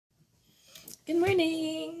Good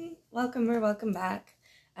morning! Welcome or welcome back.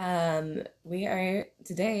 Today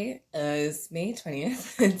is May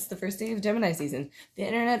 20th. It's the first day of Gemini season. The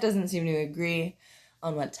internet doesn't seem to agree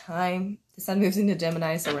on what time the sun moves into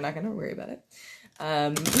Gemini, so we're not going to worry about it.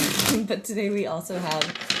 But today we also have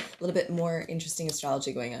a little bit more interesting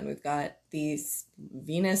astrology going on. We've got these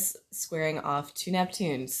Venus squaring off to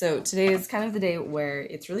Neptune. So today is kind of the day where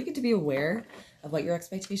it's really good to be aware of what your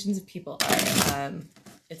expectations of people are.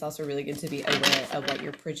 It's also really good to be aware of what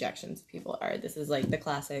your projections of people are. This is like the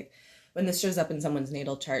classic, when this shows up in someone's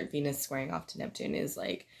natal chart, Venus squaring off to Neptune is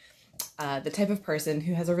like the type of person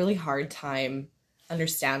who has a really hard time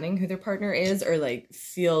understanding who their partner is, or like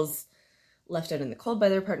feels left out in the cold by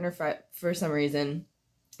their partner for some reason.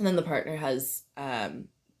 And then the partner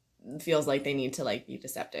feels like they need to like be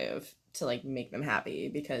deceptive to like make them happy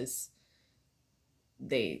because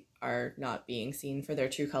they are not being seen for their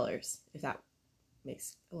true colors, if that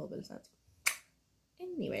makes a little bit of sense.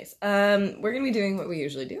 Anyways, we're going to be doing what we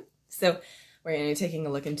usually do. So we're going to be taking a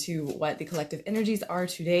look into what the collective energies are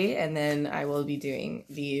today, and then I will be doing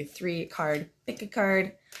the 3-card pick a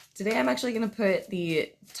card. Today I'm actually going to put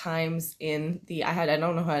the times in the, I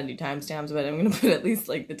don't know how to do timestamps, but I'm going to put at least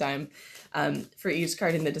like the time for each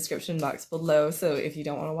card in the description box below. So if you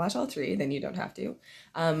don't want to watch all 3, then you don't have to.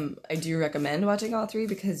 I do recommend watching all 3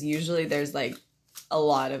 because usually there's like a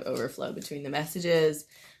lot of overflow between the messages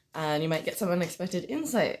and you might get some unexpected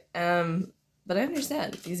insight. But I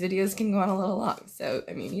understand these videos can go on a little long. So,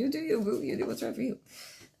 I mean, you do you, boo, you do what's right for you.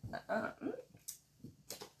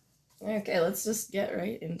 Okay, let's just get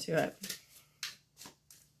right into it.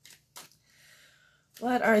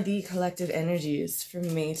 What are the collective energies for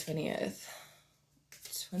May 20th,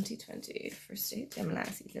 2020? First day Gemini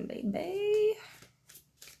season, baby.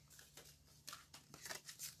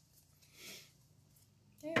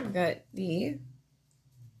 There we got the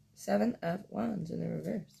 7 of Wands in the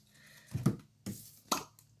reverse.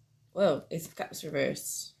 Whoa, Ace of Cups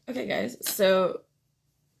reversed. Okay, guys, so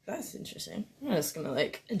that's interesting. I'm just gonna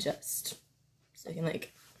like adjust so I can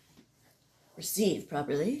like receive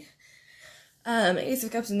properly. Ace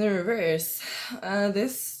of Cups in the reverse.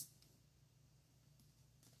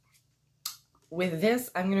 With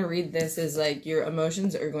this, I'm gonna read this as like your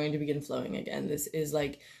emotions are going to begin flowing again. This is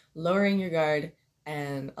like lowering your guard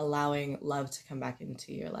and allowing love to come back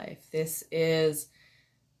into your life. This is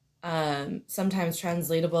sometimes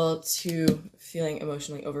translatable to feeling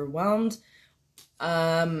emotionally overwhelmed.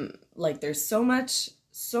 Like there's so much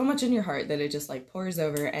in your heart that it just like pours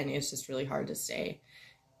over, and it's just really hard to stay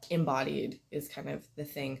embodied is kind of the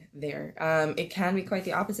thing there. It can be quite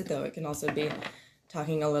the opposite though. It can also be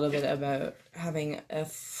talking a little bit about having the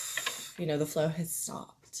flow has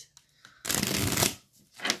stopped.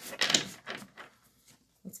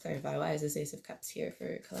 Let's clarify, why is this Ace of Cups here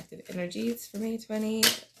for collective energies for May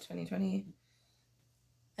 2020?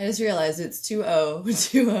 I just realized it's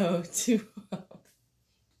 2020.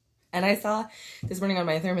 And I saw, this morning on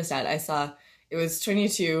my thermostat, I saw it was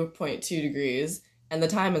 22.2 degrees, and the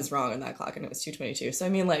time is wrong on that clock, and it was 2:22. So I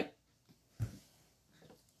mean, like,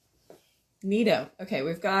 neato. Okay,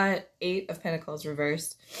 we've got 8 of Pentacles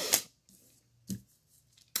reversed.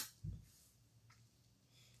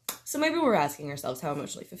 So maybe we're asking ourselves how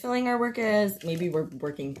emotionally fulfilling our work is. Maybe we're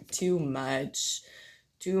working too much.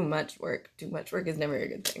 Too much work. Too much work is never a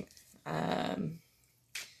good thing.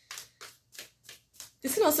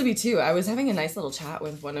 This can also be too. I was having a nice little chat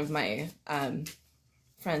with one of my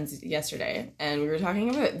friends yesterday, and we were talking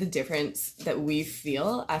about the difference that we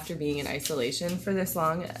feel after being in isolation for this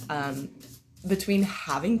long between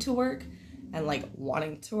having to work and like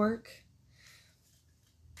wanting to work.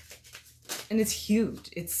 And it's huge.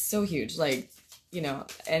 It's so huge. Like,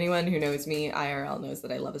 anyone who knows me IRL knows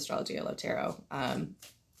that I love astrology. I love tarot. And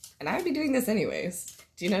I would be doing this anyways.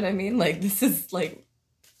 Do you know what I mean? Like, this is like,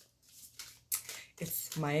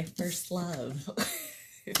 it's my first love,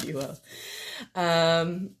 if you will.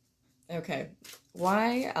 Okay.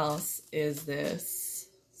 Why else is this?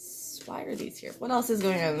 Why are these here? What else is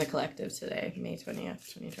going on in the collective today, May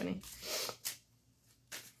 20th, 2020?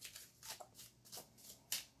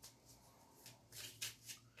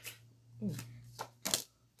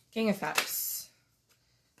 King of Cups.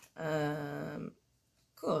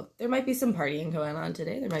 Cool. There might be some partying going on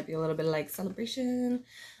today. There might be a little bit of like celebration.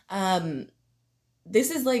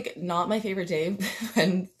 This is like not my favorite day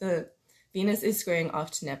when the Venus is squaring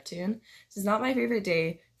off to Neptune. This is not my favorite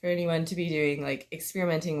day for anyone to be doing like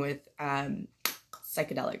experimenting with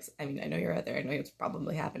psychedelics. I mean, I know you're out there. I know it's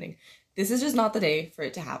probably happening. This is just not the day for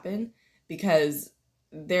it to happen because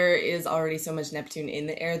there is already so much Neptune in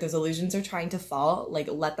the air. Those illusions are trying to fall. Like,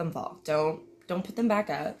 let them fall. Don't put them back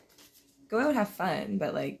up. go out, have fun,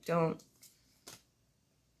 but like don't,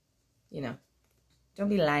 you know, don't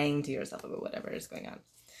be lying to yourself about whatever is going on.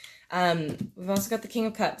 We've also got the King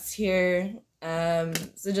of Cups here.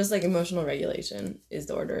 So just like emotional regulation is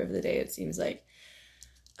the order of the day, it seems like.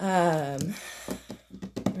 There's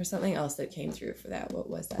something else that came through for that. What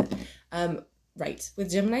was that? Right. With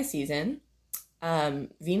Gemini season,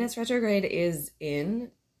 Venus retrograde is in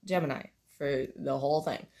Gemini for the whole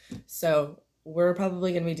thing. So we're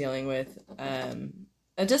probably going to be dealing with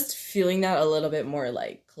just feeling that a little bit more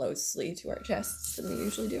like closely to our chests than we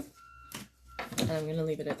usually do. And I'm going to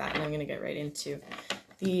leave it at that, and I'm going to get right into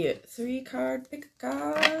the 3-card pick a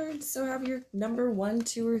card. So have your number 1,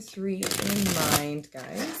 2, or 3 in mind,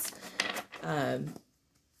 guys.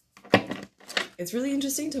 It's really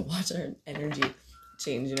interesting to watch our energy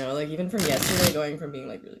change, you know, like even from yesterday going from being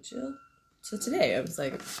like really chill to today. I was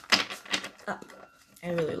like up. I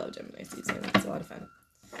really love Gemini season. It's a lot of fun.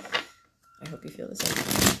 I hope you feel the same.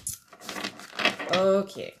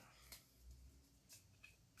 Okay.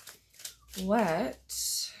 What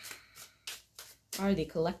are the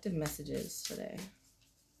collective messages today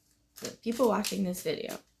for the people watching this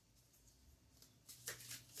video?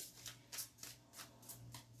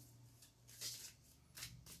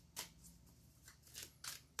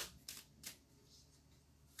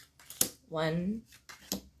 One,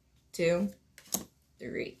 2,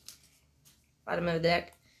 3. Bottom of the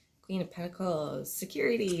deck, Queen of Pentacles,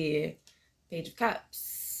 security, Page of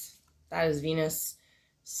Cups. That is Venus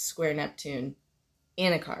square Neptune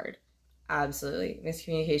in a card. Absolutely.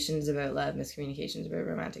 Miscommunications about love, miscommunications about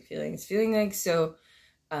romantic feelings. Feeling like so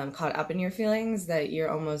caught up in your feelings that you're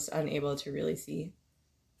almost unable to really see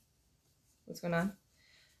what's going on.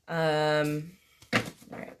 All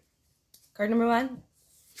right. Card number 1.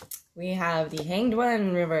 We have the Hanged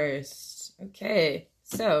One reversed. Okay.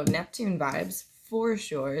 So Neptune vibes for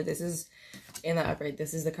sure. This is in the upright.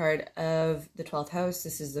 This is the card of the 12th house.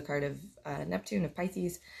 This is the card of Neptune of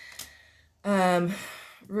Pisces.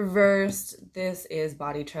 Reversed, this is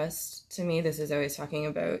body trust. To me, this is always talking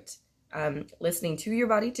about listening to your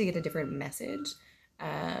body to get a different message.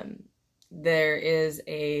 There's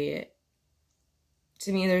a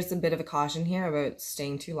bit of a caution here about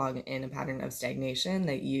staying too long in a pattern of stagnation,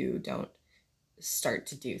 that you don't start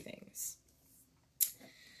to do things.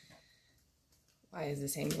 Why is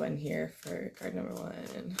this Hanged One here for card number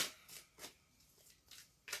 1?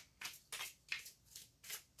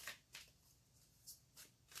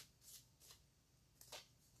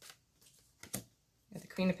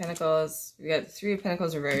 Queen of Pentacles, we got the 3 of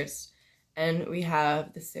Pentacles reversed, and we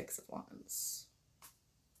have the 6 of Wands.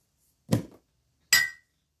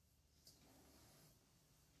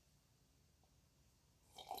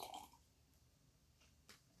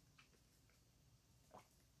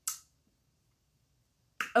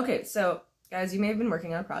 Okay, so guys, you may have been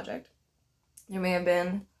working on a project. There may have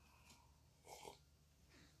been,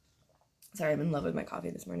 sorry, I'm in love with my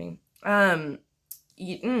coffee this morning.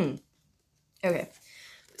 Okay.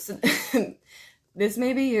 So this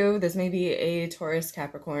may be you, this may be a Taurus,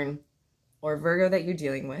 Capricorn, or Virgo that you're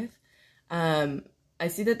dealing with. I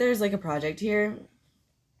see that there's like a project here.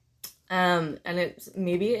 And it's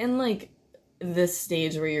maybe in like this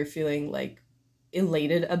stage where you're feeling like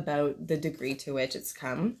elated about the degree to which it's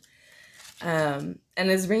come. And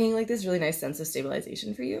it's bringing like this really nice sense of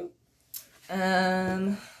stabilization for you.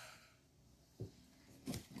 Let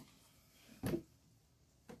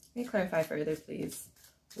me clarify further, please.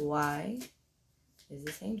 Why is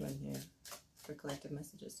this Hanged One here for collective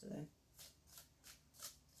messages today?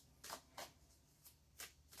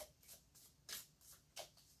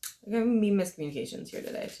 There are going to be miscommunications here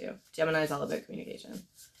today, too. Gemini is all about communication.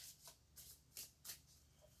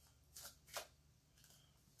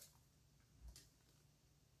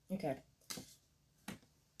 Okay.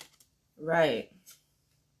 Right.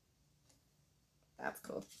 That's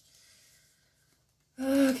cool.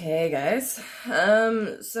 Okay, guys.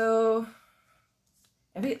 So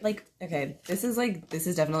okay, this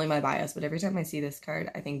is definitely my bias, but every time I see this card,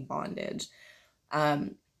 I think bondage.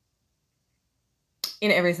 In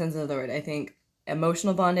every sense of the word. I think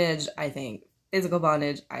emotional bondage, I think physical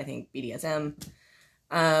bondage, I think BDSM.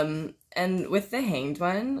 And with the Hanged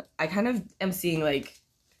One, I kind of am seeing like,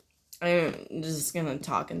 I'm just gonna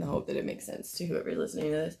talk in the hope that it makes sense to whoever's listening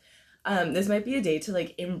to this. This might be a day to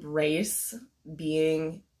like embrace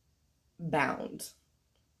being bound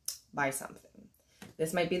by something.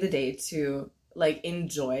 This might be the day to like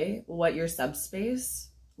enjoy what your subspace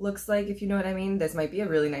looks like, if you know what I mean. This might be a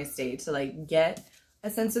really nice day to like get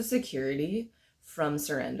a sense of security from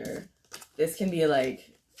surrender. This can be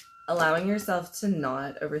like allowing yourself to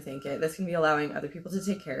not overthink it. This can be allowing other people to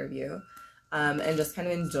take care of you, and just kind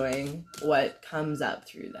of enjoying what comes up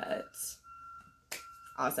through that.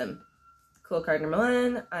 Awesome. Cool. Card number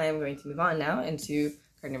 1. I am going to move on now into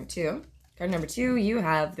card number 2. Card number 2, you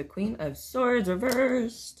have the Queen of Swords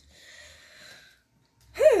reversed.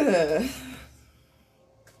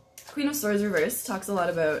 Queen of Swords reversed talks a lot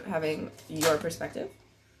about having your perspective.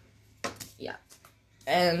 Yeah.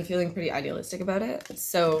 And feeling pretty idealistic about it.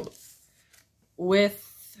 So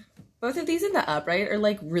with both of these in the upright are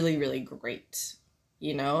like really, really great.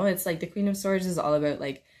 You know, it's like the Queen of Swords is all about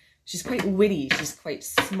like, she's quite witty, she's quite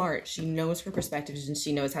smart, she knows her perspectives and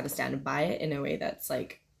she knows how to stand by it in a way that's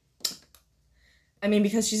like, I mean,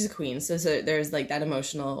 because she's a queen, so there's like that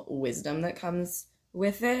emotional wisdom that comes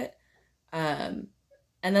with it. And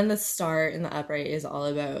then the Star in the upright is all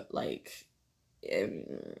about like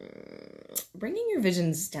bringing your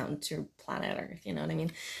visions down to planet Earth, you know what I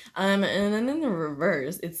mean? And then in the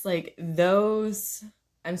reverse, it's like those,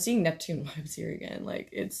 I'm seeing Neptune vibes here again, like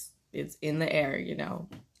it's in the air, you know?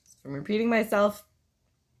 From repeating myself,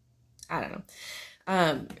 I don't know.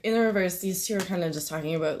 In the reverse, these two are kind of just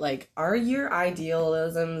talking about like, are your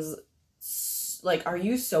idealisms, like, are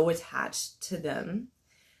you so attached to them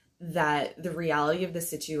that the reality of the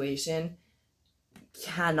situation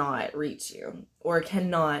cannot reach you or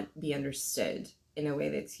cannot be understood in a way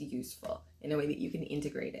that's useful, in a way that you can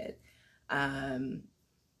integrate it?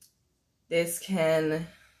 This can,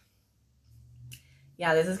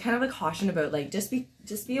 yeah, this is kind of a caution about like, just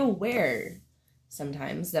be aware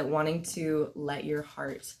sometimes that wanting to let your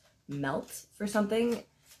heart melt for something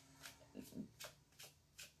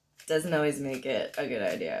doesn't always make it a good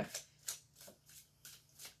idea.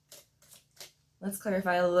 Let's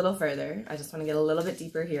clarify a little further. I just want to get a little bit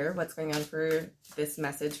deeper here. What's going on for this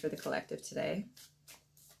message for the collective today?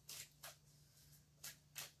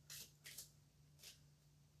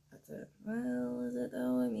 That's it. Well, is it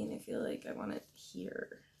though? I mean, I feel like I want it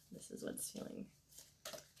here. This is what's feeling.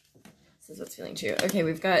 This is what's feeling true. Okay,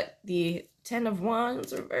 we've got the 10 of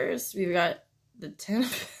Wands reversed. We've got the 10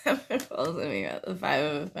 of Pentacles, and we got the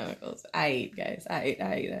 5 of Pentacles. I guys.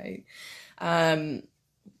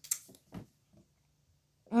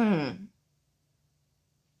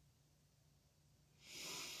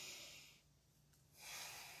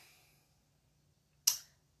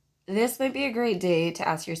 This might be a great day to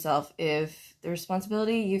ask yourself if the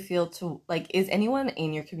responsibility you feel to, like, is anyone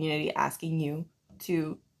in your community asking you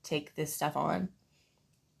to take this stuff on?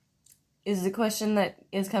 Is the question that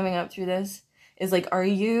is coming up through this is like, are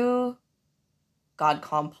you God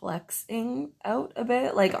complexing out a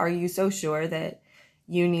bit? Like, are you so sure that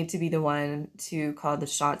you need to be the one to call the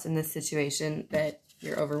shots in this situation that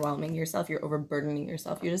you're overwhelming yourself, you're overburdening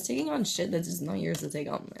yourself, you're just taking on shit that's just not yours to take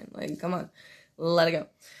on, man? Like, come on, let it go.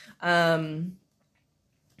 And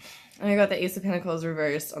I got the Ace of Pentacles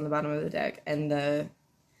reversed on the bottom of the deck, and the,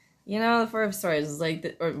 you know, the 4 of Swords is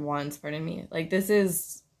like, or Wands, pardon me. Like, this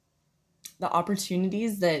is the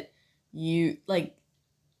opportunities that you, like,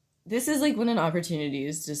 this is like when an opportunity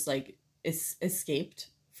is just like, it's escaped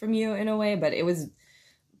from you in a way, but it was,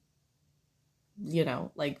 you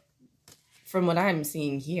know, like, from what I'm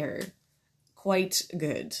seeing here, quite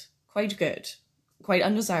good, quite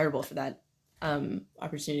undesirable for that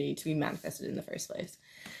opportunity to be manifested in the first place.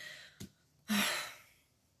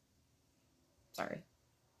 Sorry.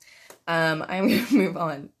 I'm going to move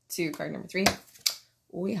on to card number 3.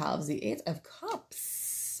 We have the 8 of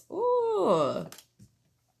Cups. Ooh.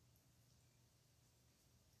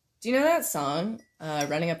 Do you know that song,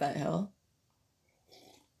 Running Up That Hill?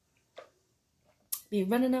 Be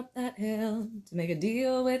running up that hill to make a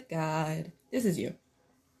deal with God. This is you.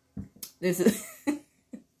 This is...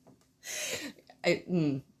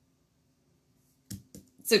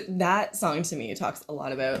 So that song to me talks a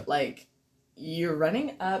lot about, like, you're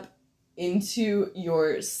running up into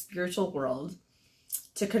your spiritual world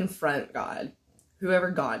to confront God, whoever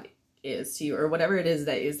God is to you, or whatever it is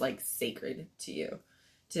that is, like, sacred to you.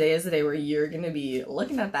 Today is the day where you're going to be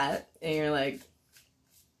looking at that and you're like,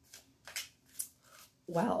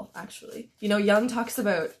 well, actually, you know, Jung talks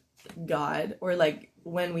about God, or like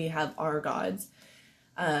when we have our gods,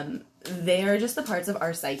 they are just the parts of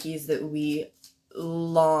our psyches that we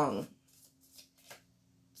long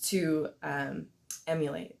to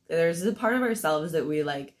emulate. There's a part of ourselves that we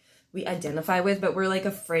identify with, but we're like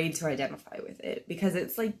afraid to identify with it because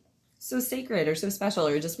it's like so sacred or so special,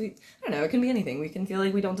 or just, I don't know, it can be anything. We can feel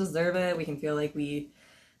like we don't deserve it. We can feel like we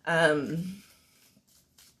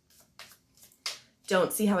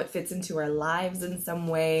don't see how it fits into our lives in some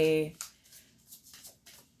way.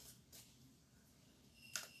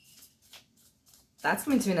 that's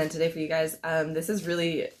coming to an end today for you guys. This is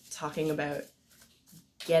really talking about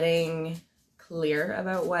getting clear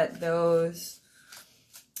about what those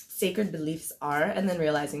sacred beliefs are, and then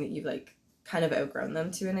realizing that you've like kind of outgrown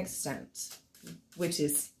them to an extent, which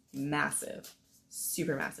is massive,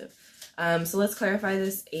 super massive. So let's clarify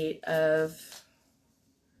this 8 of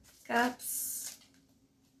Cups.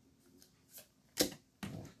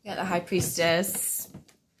 Got a High Priestess,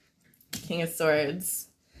 King of Swords.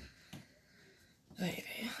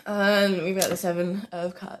 And we've got the 7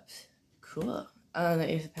 of Cups. Cool.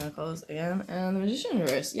 The Ace of Pentacles again, and the Magician in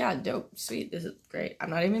reverse. Yeah, dope, sweet. This is great. I'm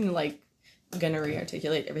not even like gonna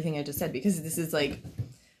re-articulate everything I just said, because this is like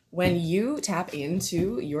when you tap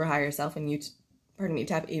into your higher self, and you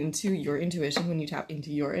tap into your intuition, when you tap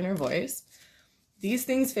into your inner voice, these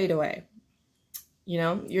things fade away. You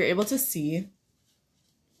know, you're able to see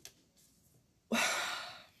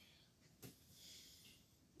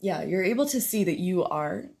yeah, you're able to see that you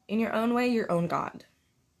are, in your own way, your own God.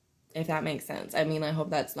 If that makes sense. I mean, I hope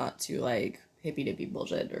that's not too, like, hippy-dippy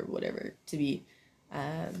bullshit or whatever to be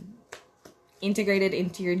integrated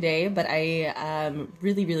into your day, but I am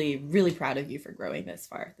really, really, really proud of you for growing this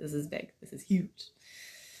far. This is big. This is huge.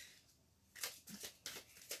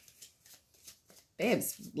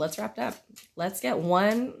 Babes, let's wrap it up. Let's get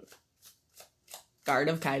one card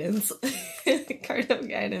of guidance. Card of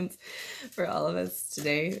guidance for all of us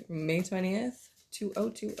today, May 20th,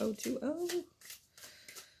 202020.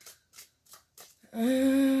 What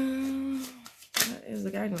is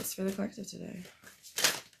the guidance for the collective today?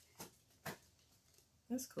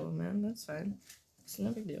 That's cool, man. That's fine. It's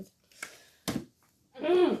no big deal.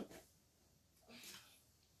 Okay,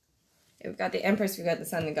 we've got the Empress, we've got the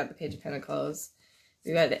Sun, we've got the Page of Pentacles,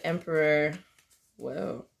 we've got the Emperor.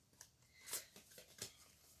 Whoa.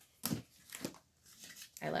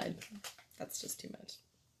 I lied. That's just too much.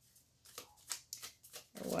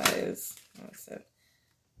 Otherwise, that's it.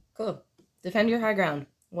 Cool. Defend your high ground,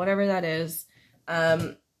 whatever that is.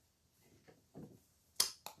 But,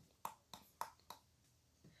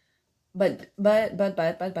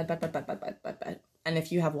 and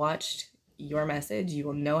if you have watched your message, you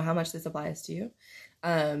will know how much this applies to you.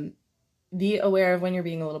 Be aware of when you're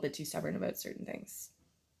being a little bit too stubborn about certain things.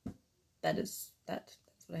 That's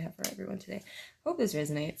what I have for everyone today. Hope this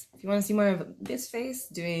resonates. If you want to see more of this face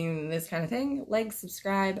doing this kind of thing, like,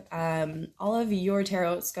 subscribe. All of your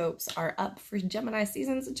tarot scopes are up for Gemini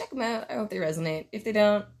season, so check them out. I hope they resonate. If they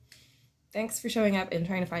don't, thanks for showing up and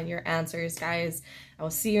trying to find your answers, guys. I will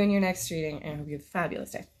see you in your next reading, and I hope you have a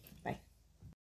fabulous day.